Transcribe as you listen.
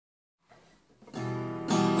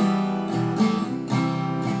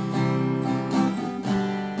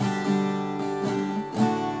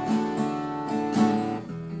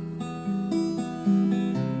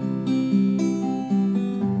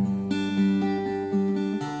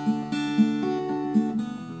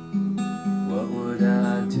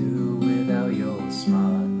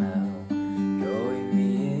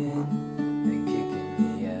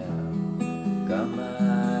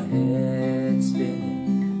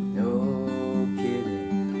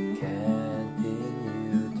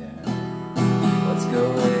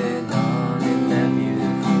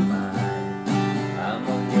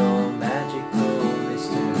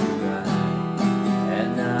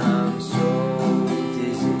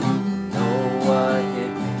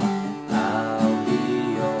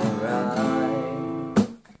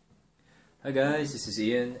Hi guys, this is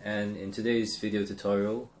Ian, and in today's video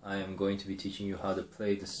tutorial I am going to be teaching you how to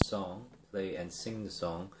play and sing the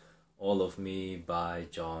song All of Me by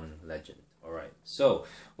John Legend. Alright, so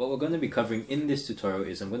what we're going to be covering in this tutorial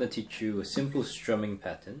is I'm going to teach you a simple strumming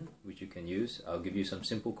pattern which you can use. I'll give you some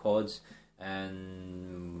simple chords,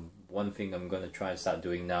 and one thing I'm going to try and start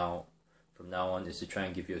doing from now on is to try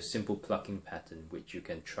and give you a simple plucking pattern which you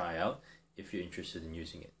can try out if you're interested in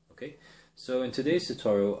using it. Okay, so in today's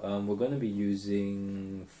tutorial we're going to be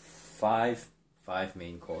using five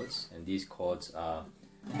main chords, and these chords are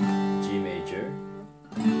G major,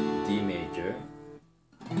 D major,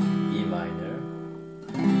 E minor,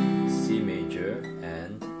 C major,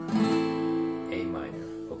 and A minor.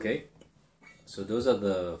 Okay, so those are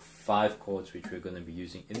the 5 chords which we're going to be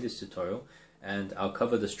using in this tutorial, and I'll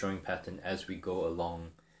cover the strumming pattern as we go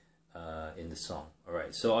along in the song.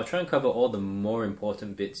 Alright, so I'll try and cover all the more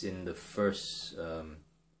important bits in the first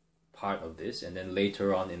part of this, and then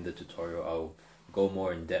later on in the tutorial I'll go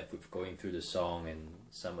more in depth with going through the song and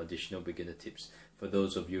some additional beginner tips for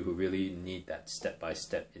those of you who really need that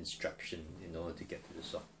step-by-step instruction in order to get to the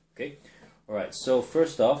song. Okay, alright, so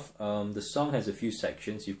first off, the song has a few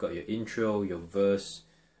sections. You've got your intro, your verse,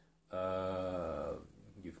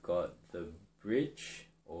 you've got the bridge,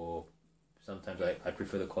 or sometimes I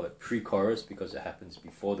prefer to call it pre-chorus because it happens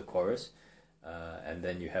before the chorus, and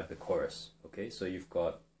then you have the chorus. Okay, so you've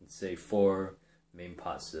got, let's say, 4 main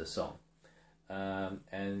parts to the song,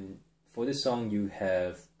 and for this song you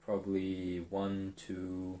have probably 1,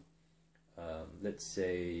 2, let's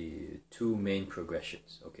say 2 main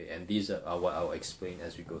progressions. Okay, and these are what I'll explain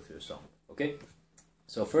as we go through the song. Okay,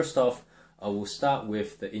 so first off, I will start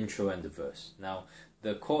with the intro and the verse. Now,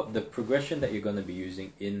 the progression that you're going to be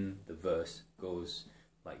using in the verse goes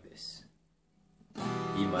like this: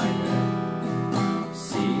 E minor,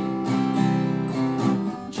 C,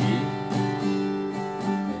 G,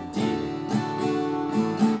 and D.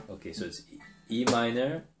 Okay, so it's E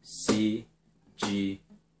minor, C, G,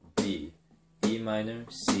 D. E minor,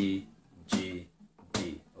 C, G,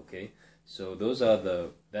 D. Okay, so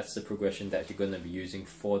that's the progression that you're going to be using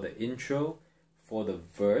for the intro, for the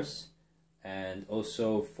verse, and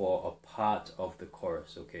also for a part of the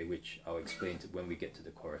chorus, okay, which I'll explain when we get to the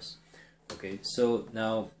chorus. Okay, so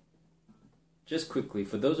now, just quickly,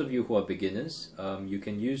 for those of you who are beginners, you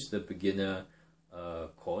can use the beginner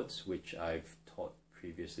chords, which I've taught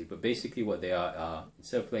previously, but basically what they are,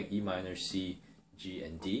 instead of playing E minor, C, G,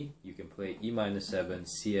 and D, you can play E minor 7,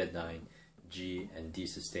 C at 9, G, and D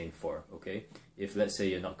sustain 4, okay, if let's say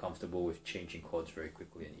you're not comfortable with changing chords very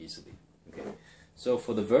quickly and easily. Okay, so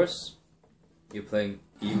for the verse, you're playing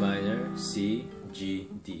E minor, C, G,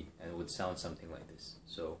 D, and it would sound something like this.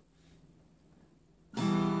 So,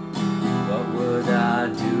 what would I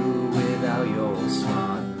do without your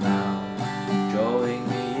smart mouth, drawing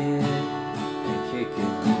me in and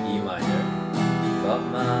kicking me? E minor, got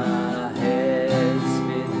my head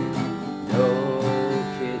spinning, no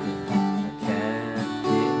kidding, I can't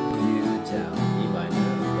pin you down. E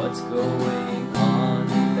minor, what's going on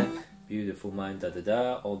in that beautiful mind, da da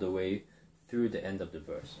da, all the way through the end of the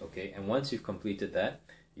verse. Okay, and once you've completed that,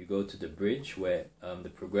 you go to the bridge, where the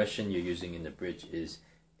progression you're using in the bridge is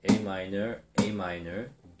A minor,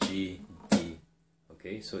 G, D.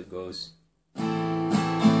 Okay, so it goes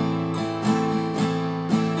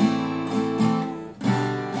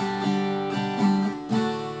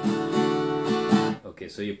okay,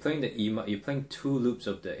 so you're playing you're playing 2 loops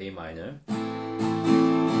of the A minor,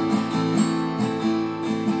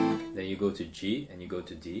 then you go to G and you go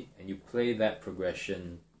to D, and you play that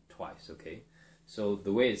progression twice. Okay, so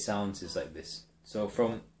the way it sounds is like this. So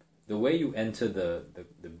from the way you enter the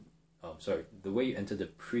way you enter the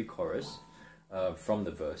pre-chorus from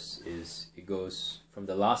the verse is, it goes from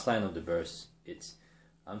the last line of the verse. It's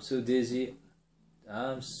I'm so dizzy,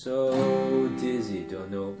 don't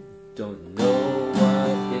know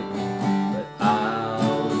what hit me, but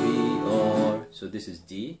I'll be all. So this is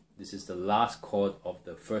D. This is the last chord of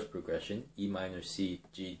the first progression, E minor, C,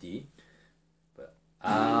 G, D. But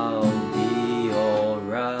I'll be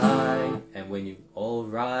alright. And when you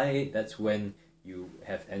alright, that's when you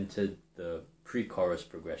have entered the pre-chorus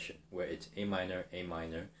progression, where it's A minor,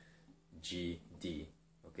 G, D.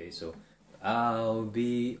 Okay, so I'll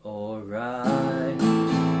be alright.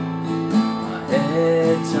 My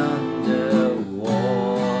head's under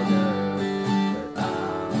water, but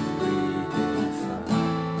I'm breathing fine.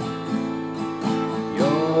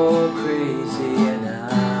 You're crazy and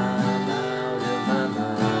I'm out of my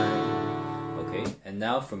mind. Okay, and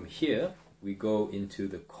now from here we go into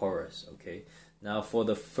the chorus. Okay, now for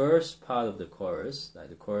the first part of the chorus, like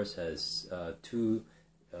the chorus has 2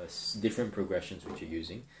 different progressions which you're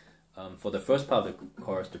using. For the first part of the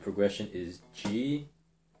chorus, the progression is G,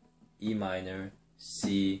 E minor,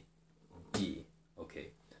 C, D.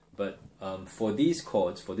 Okay, but for these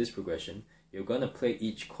chords, for this progression, you're gonna play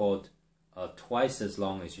each chord twice as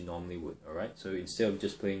long as you normally would. All right, so instead of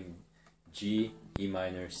just playing G, E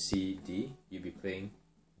minor, C, D, you'll be playing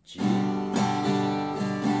G again,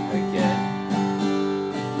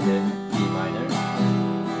 then E minor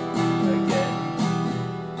again,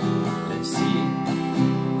 then C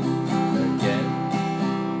again,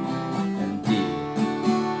 and D.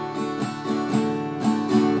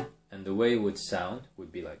 And the way it would sound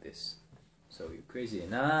would be like this. So you're crazy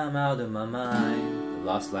and I'm out of my mind. The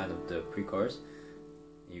last line of the pre-chorus.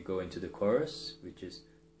 You go into the chorus, which is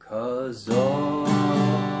 'cause all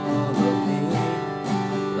of me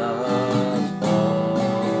loves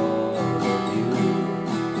all of you.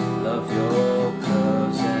 Love your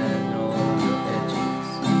curves and all your edges,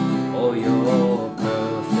 all your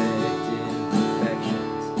perfect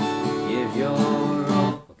imperfections. Give your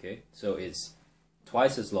all. Okay, so it's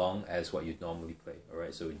twice as long as what you'd normally play.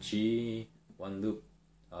 Alright, so G, one loop,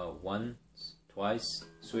 once, twice,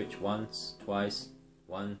 switch once, twice,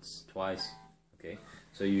 once, twice. Okay,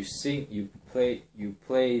 so you play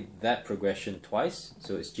that progression twice.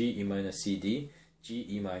 So it's G, E minor, C, D, G,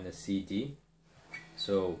 E minor, C, D.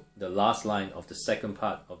 So the last line of the second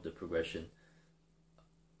part of the progression.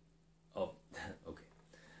 Oh, okay.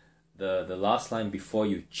 The last line before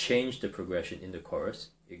you change the progression in the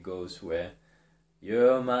chorus, it goes where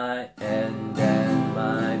you're my end and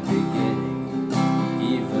my beginning.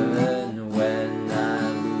 Even when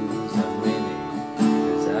I lose, I'm winning.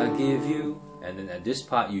 'Cause I give you. And then at this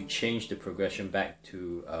part, you change the progression back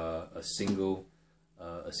to a single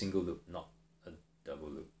loop, not a double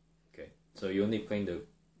loop. Okay, so you're only playing the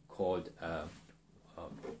chord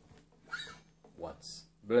once.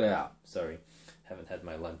 Blah, sorry, haven't had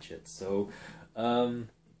my lunch yet. So,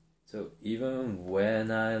 so even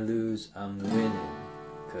when I lose, I'm winning,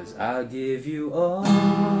 'cause I give you all of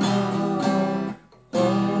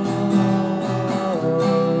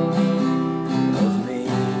me.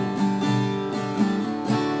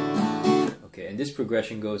 Okay, and this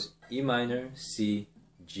progression goes E minor, C,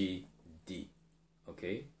 G, D.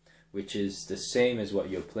 Okay, which is the same as what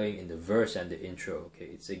you're playing in the verse and the intro. Okay,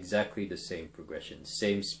 it's exactly the same progression,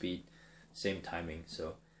 same speed, same timing.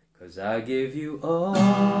 So 'cause I give you all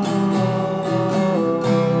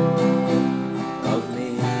of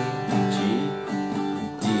me, G,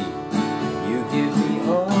 D. You give me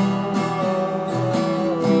all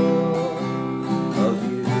of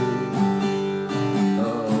you.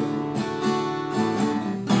 Oh,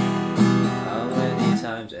 how many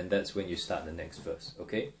times? And that's when you start the next verse.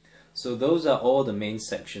 Okay, so those are all the main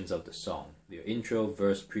sections of the song: the intro,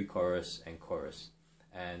 verse, pre-chorus, and chorus.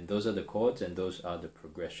 And those are the chords, and those are the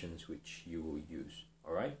progressions which you will use.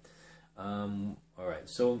 All right.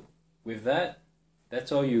 So with that,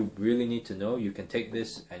 that's all you really need to know. You can take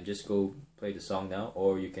this and just go play the song now,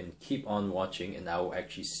 or you can keep on watching, and I will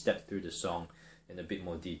actually step through the song in a bit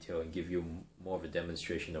more detail and give you more of a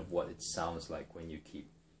demonstration of what it sounds like when you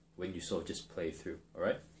sort of just play through. All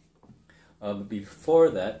right. Before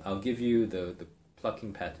that, I'll give you the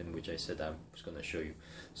plucking pattern, which I said I was going to show you.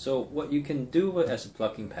 So what you can do as a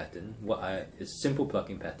plucking pattern, a simple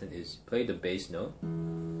plucking pattern is play the bass note,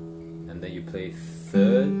 and then you play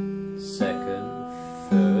third, second,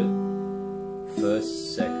 third,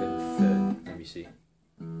 first, second, third. Let me see.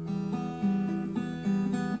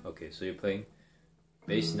 Okay, so you're playing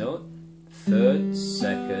bass note, third,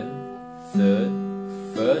 second, third,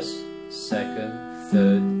 first, second,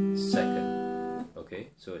 third, second.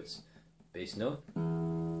 Okay, so it's bass note,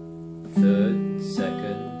 third,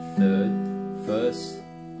 second, third, first,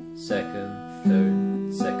 second,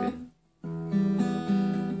 third, second.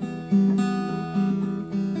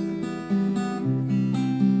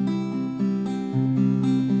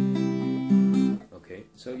 Okay,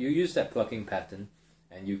 so you use that plucking pattern,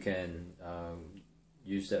 and you can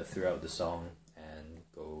use that throughout the song and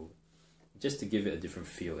go just to give it a different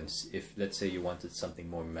feel. And if, let's say, you wanted something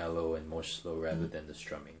more mellow and more slow rather than the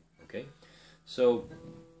strumming. Okay, so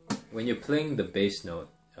when you're playing the bass note,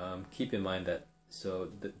 keep in mind that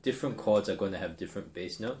the different chords are going to have different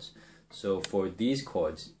bass notes. So for these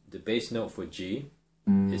chords, the bass note for G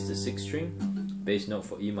is the 6th string, bass note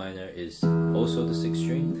for E minor is also the 6th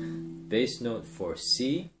string, bass note for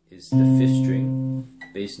C is the 5th string,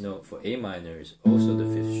 bass note for A minor is also the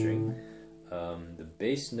 5th string, the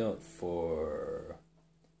bass note for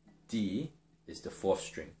D is the 4th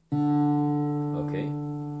string. Okay,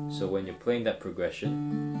 so when you're playing that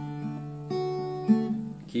progression,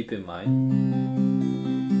 keep in mind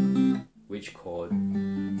which chord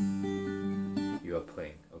you are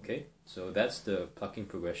playing. Okay, so that's the plucking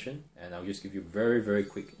progression, and I'll just give you a very, very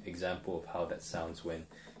quick example of how that sounds when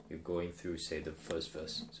you're going through, say, the first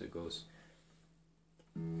verse. So it goes,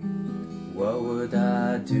 what would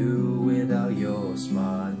I do without your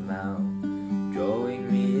smart mouth,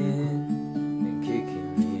 drawing me in and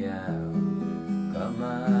kicking me out? Got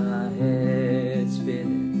my head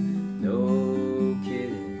spinning, no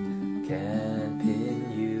kidding, can't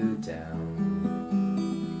pin you down.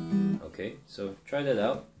 Okay, so try that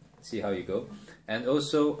out, see how you go. And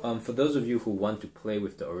also, for those of you who want to play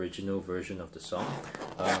with the original version of the song,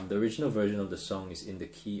 the original version of the song is in the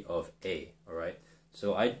key of A, alright?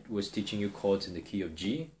 So I was teaching you chords in the key of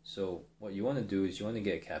G, so what you want to do is you want to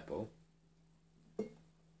get a capo,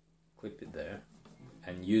 clip it there,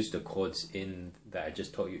 and use the chords in that I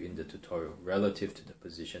just taught you in the tutorial relative to the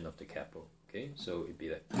position of the capo. Okay, so it'd be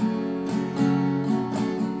like,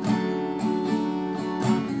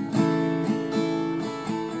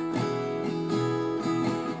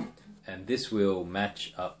 and this will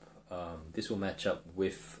match up. This will match up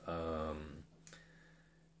with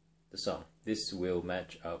the song. This will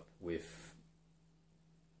match up with,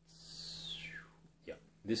 yeah,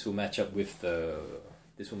 this will match up with the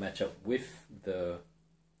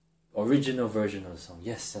original version of the song.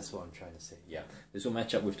 Yes, that's what I'm trying to say. Yeah, this will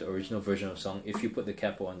match up with the original version of the song if you put the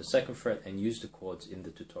capo on the 2nd fret and use the chords in the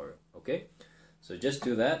tutorial. Okay, so just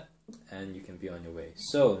do that and you can be on your way.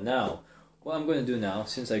 So now what I'm going to do now,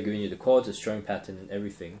 since I've given you the chords, the strumming pattern and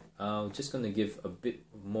everything, I'm just going to give a bit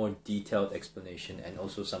more detailed explanation and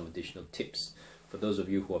also some additional tips for those of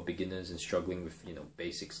you who are beginners and struggling with, you know,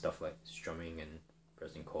 basic stuff like strumming and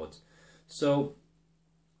pressing chords. So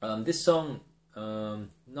this song,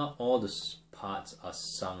 not all the parts are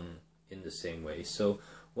sung in the same way. So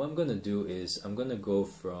what I'm going to do is I'm going to go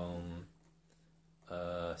from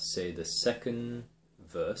say the 2nd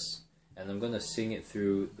verse, and I'm going to sing it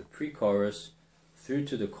through the pre-chorus, through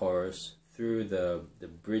to the chorus, through the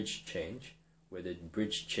bridge change, where the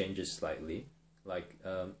bridge changes slightly. Like,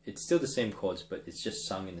 it's still the same chords, but it's just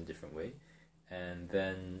sung in a different way. And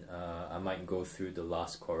then I might go through the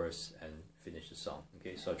last chorus and finish the song.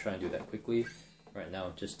 Okay, so I'll try and do that quickly right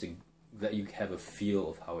now, just to let you have a feel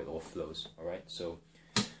of how it all flows. Alright, so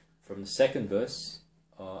from the 2nd verse,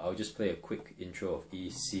 I'll just play a quick intro of E,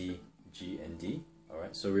 C, G, and D.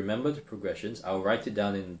 Alright, so remember the progressions. I'll write it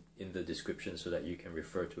down in the description so that you can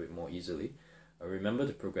refer to it more easily. Remember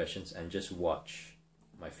the progressions and just watch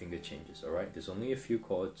my finger changes. Alright, there's only a few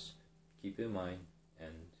chords, keep it in mind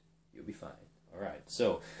and you'll be fine. Alright,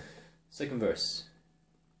 so 2nd verse.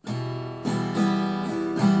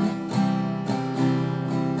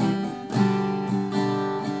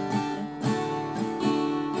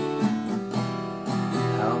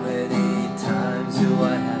 How many times do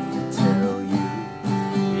I have to tell you,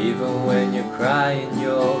 even when you're crying,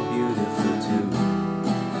 you're beautiful too.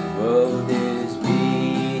 The world is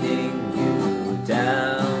beating you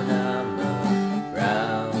down, I'm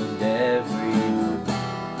around every move.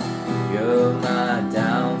 You're my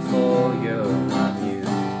downfall, you're my muse,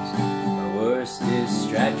 my worst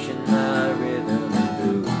distraction, my rhythm and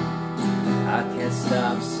blues. I can't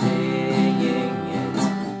stop singing it,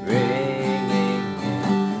 ringing in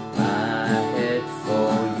my head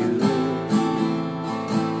for you.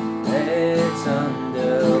 It's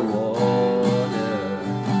underwater,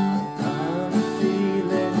 I'm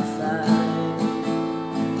feeling fine,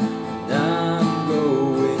 and I'm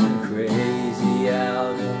going crazy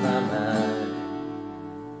out of my mind.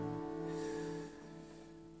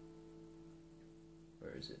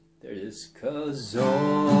 Where is it? There it is. 'Cause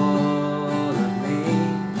all of me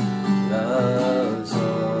loves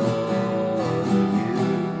all of you.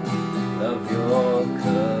 Love your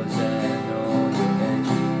curves and all your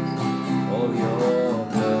edges, all your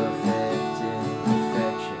perfect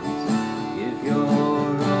imperfections. Give your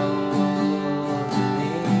all to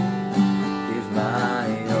me, give my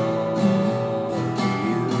all to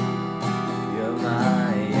you. You're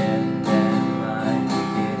my end and my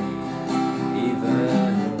beginning,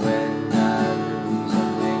 even when I lose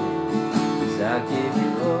I'm winning, 'cause I give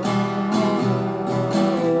you all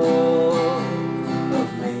of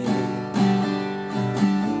me,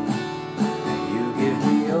 and you give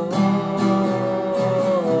me all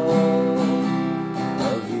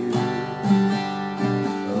of you.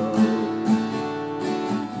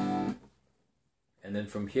 Oh. And then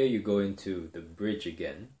from here you go into the bridge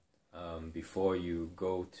again, before you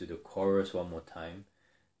go to the chorus one more time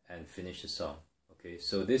and finish the song. Okay,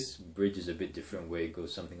 so this bridge is a bit different, where it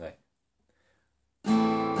goes something like,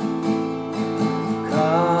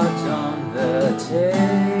 cards on the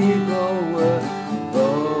table were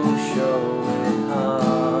both show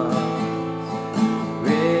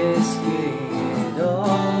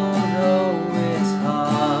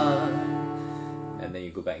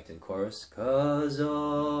you go back to the chorus, 'cause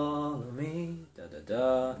all of me, da da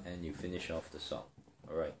da, and you finish off the song.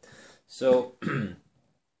 Alright, so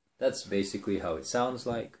that's basically how it sounds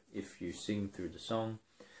like if you sing through the song.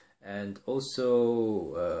 And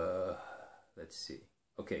also, let's see,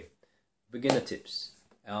 okay, beginner tips.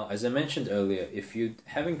 Now, as I mentioned earlier, if you're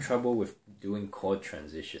having trouble with doing chord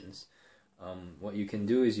transitions, what you can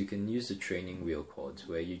do is you can use the training wheel chords,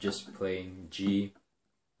 where you're just playing G,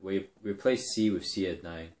 where you replace C with C add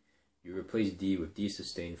 9, you replace D with D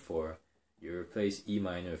sustain 4, you replace E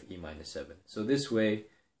minor with E minor 7. So this way,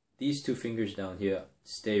 these two fingers down here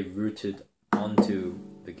stay rooted onto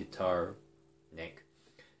the guitar neck,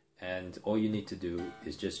 and all you need to do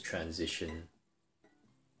is just transition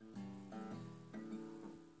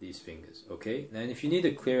these fingers, okay? And if you need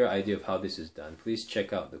a clearer idea of how this is done, please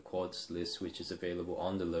check out the chords list, which is available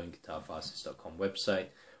on the learnguitarfastest.com website,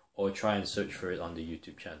 or try and search for it on the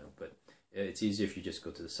YouTube channel. But it's easier if you just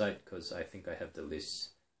go to the site, because I think I have the list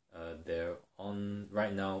there on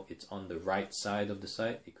right now. It's on the right side of the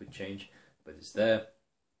site. It could change, but it's there.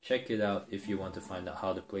 Check it out if you want to find out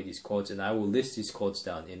how to play these chords, and I will list these chords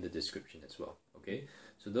down in the description as well. Okay,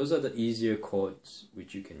 so those are the easier chords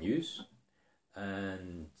which you can use,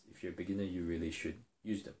 and if you're a beginner, you really should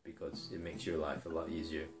use them, because it makes your life a lot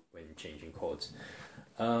easier when changing chords.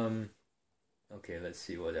 Okay, let's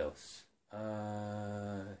see what else.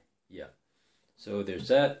 Yeah, so there's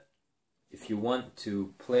that. If you want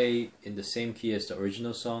to play in the same key as the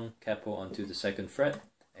original song, Capo onto the 2nd fret,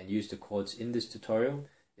 and use the chords in this tutorial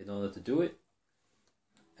in order to do it.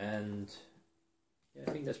 And yeah,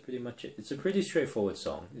 I think that's pretty much it. It's a pretty straightforward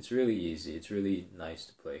song. It's really easy. It's really nice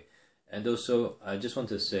to play. And also, I just want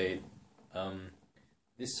to say,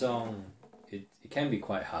 this song, it can be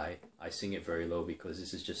quite high. I sing it very low because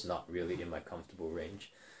this is just not really in my comfortable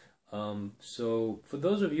range. So for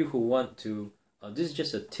those of you who want to, this is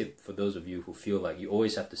just a tip for those of you who feel like you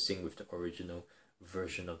always have to sing with the original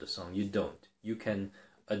version of the song. You don't. You can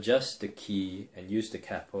adjust the key and use the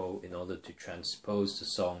capo in order to transpose the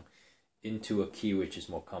song into a key which is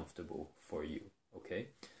more comfortable for you. Okay?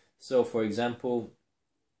 So for example,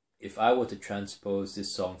 if I were to transpose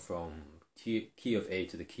this song from key of A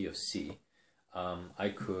to the key of C, I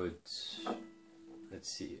could, let's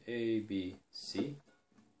see, A, B, C.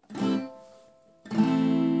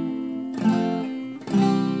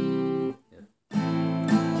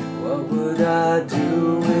 What would I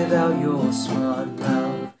do without your smart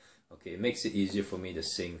mouth? Okay, it makes it easier for me to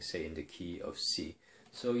sing, say, in the key of C.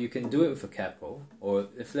 So you can do it with a capo, or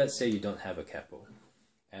if let's say you don't have a capo,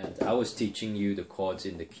 and I was teaching you the chords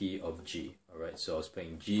in the key of G. Alright, so I was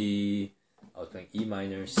playing G, I was playing E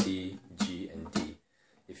minor, C, G, and D.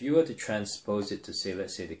 If you were to transpose it to, say,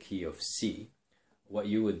 let's say the key of C, what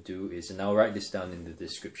you would do is, and I'll write this down in the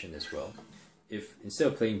description as well, if instead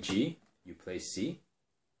of playing G, you play C,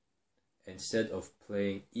 instead of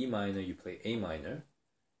playing E minor, you play A minor,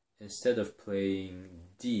 instead of playing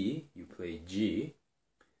D, you play G,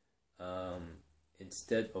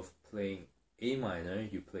 instead of playing A minor,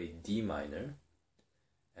 you play D minor,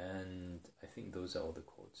 and I think those are all the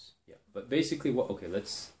chords. Yeah, but basically okay,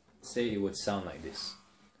 let's say it would sound like this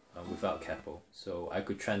without capo. So I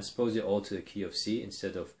could transpose it all to the key of C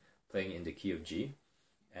instead of playing in the key of G,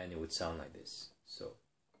 and it would sound like this. So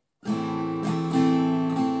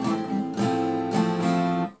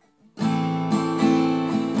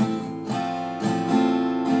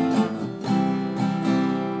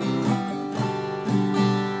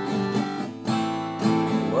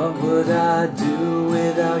what would I do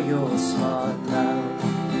without your smart mouth,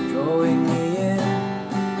 drawing me in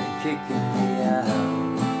and kicking me out?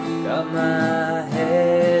 Got my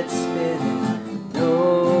head spinning,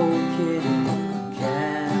 no kidding,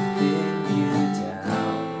 can't pin you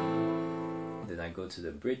down. Then I go to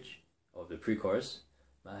the bridge of the pre-chorus.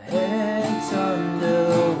 My head's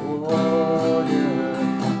under water,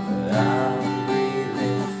 but I'm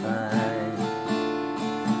breathing fine.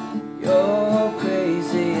 You're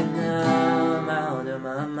crazy and I'm out of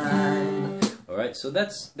my mind. Alright, so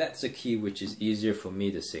that's a key which is easier for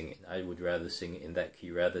me to sing in. I would rather sing in that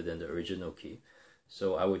key rather than the original key.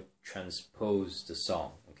 So I would transpose the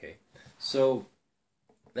song, okay? So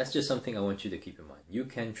that's just something I want you to keep in mind. You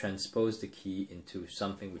can transpose the key into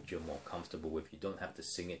something which you're more comfortable with. You don't have to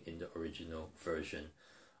sing it in the original version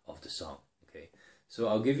of the song, okay? So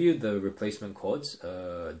I'll give you the replacement chords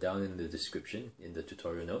down in the description, in the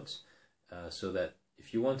tutorial notes, so that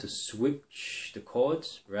if you want to switch the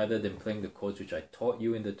chords, rather than playing the chords which I taught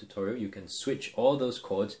you in the tutorial, you can switch all those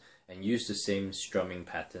chords and use the same strumming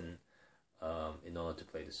pattern in order to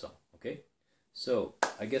play the song, okay? So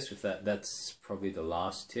I guess with that, that's probably the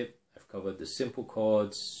last tip. I've covered the simple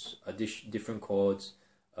chords, different chords,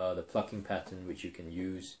 the plucking pattern which you can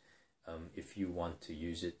use if you want to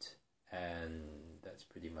use it, and that's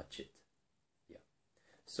pretty much it. Yeah.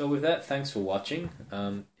 So with that, thanks for watching.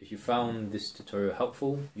 If you found this tutorial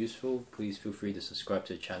helpful, useful, please feel free to subscribe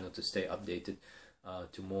to the channel to stay updated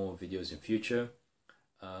to more videos in future.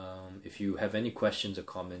 If you have any questions or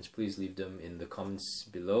comments, please leave them in the comments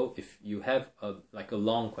below. If you have like a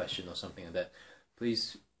long question or something like that,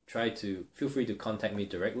 please feel free to contact me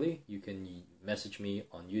directly. You can message me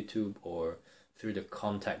on YouTube or through the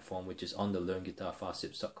contact form, which is on the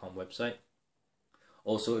learnguitarfasttips.com website.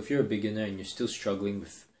 Also, if you're a beginner and you're still struggling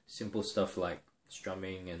with simple stuff like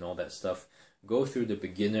strumming and all that stuff, go through the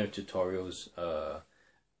beginner tutorials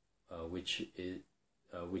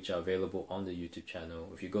which are available on the YouTube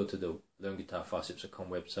channel. If you go to the learnguitarfasttips.com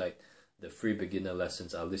website, the free beginner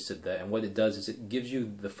lessons are listed there, and what it does is it gives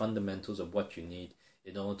you the fundamentals of what you need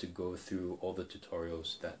in order to go through all the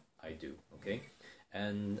tutorials that I do. Okay,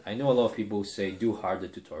 and I know a lot of people say do harder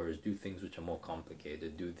tutorials, do things which are more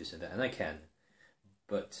complicated, do this and that, and I can,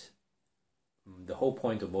 but the whole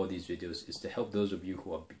point of all these videos is to help those of you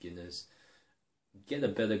who are beginners get a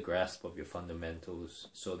better grasp of your fundamentals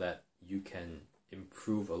so that you can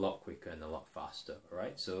improve a lot quicker and a lot faster.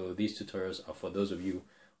 Alright, so these tutorials are for those of you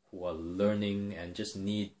who are learning and just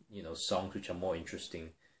need, you know, songs which are more interesting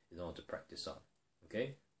in order to practice on.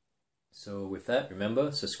 Okay, so with that,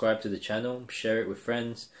 remember, subscribe to the channel, share it with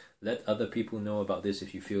friends, let other people know about this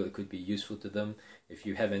if you feel it could be useful to them. If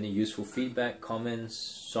you have any useful feedback, comments,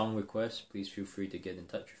 song requests, please feel free to get in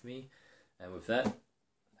touch with me. And with that,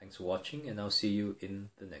 thanks for watching, and I'll see you in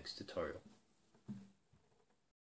the next tutorial.